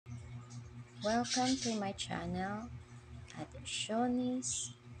Welcome to my channel at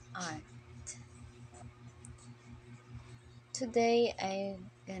Shoni's Art. Today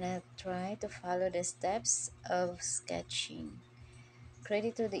I'm gonna try to follow the steps of sketching.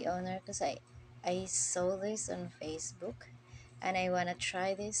 Credit to the owner because I saw this on Facebook and I wanna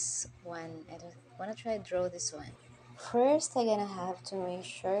try this one. I wanna try draw this one. First I'm gonna have to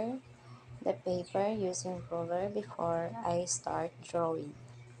measure the paper using ruler before I start drawing.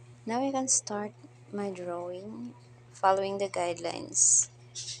 Now I can start my drawing following the guidelines.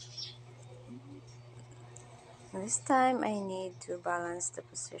 This time I need to balance the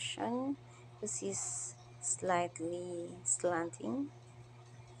position because he's slightly slanting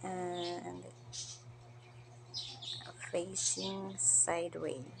and facing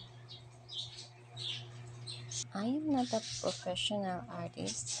sideways. I am not a professional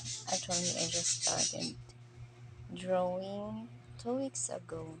artist. Actually, I just started drawing 2 weeks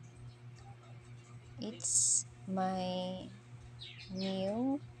ago. It's my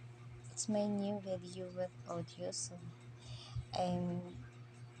new it's my new video with audio, so I'm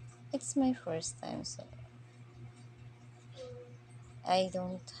it's my first time, so I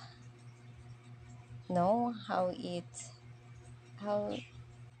don't know how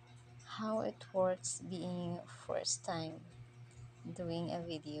how it works being first time doing a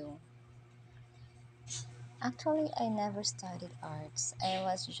video. Actually, I never studied arts. I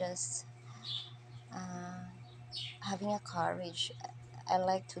was just uh, having a courage. I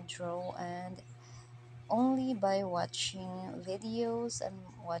like to draw, and only by watching videos and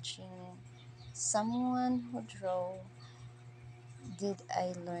watching someone who draw did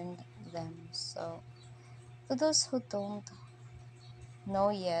I learn them. So to those who don't know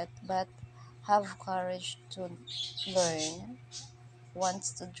yet but have courage to learn,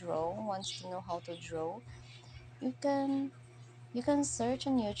 wants to know how to draw, you can you can search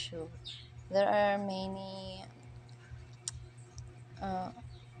on YouTube. There are uh,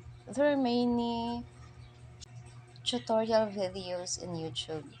 there are many tutorial videos in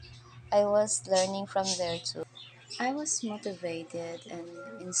YouTube. I was learning from there too. I was motivated and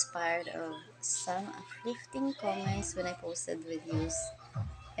inspired of some uplifting comments when I posted videos.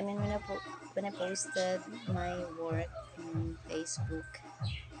 I mean, when I posted my work in Facebook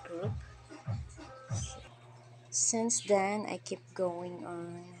group. Since then, I keep going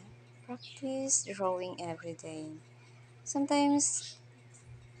on practice drawing every day. Sometimes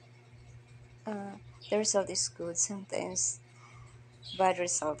uh, the result is good, sometimes bad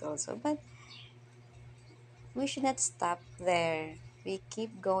result also. But we should not stop there. We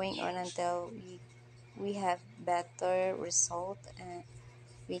keep going on until we have better result and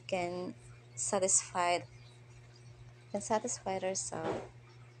we can satisfy ourselves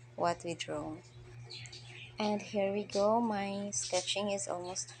what we draw. And here we go. My sketching is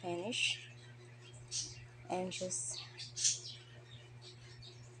almost finished. I'm just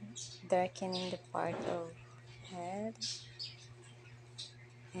darkening the part of head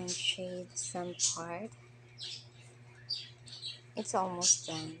and shade some part. It's almost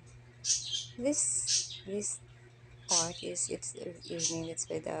done. This part is it's evening. It's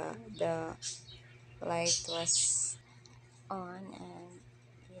where the light was on and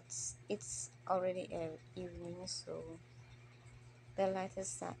it's already evening, so the light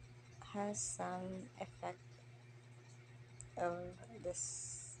has some effect of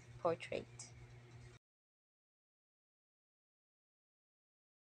this portrait.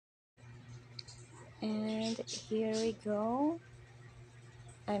 And here we go.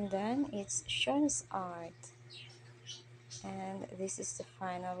 I'm done. It's Sean's art, and this is the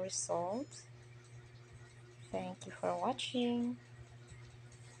final result. Thank you for watching.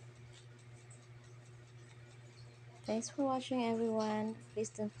 Thanks for watching, everyone. Please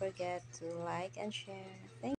don't forget to like and share. Thank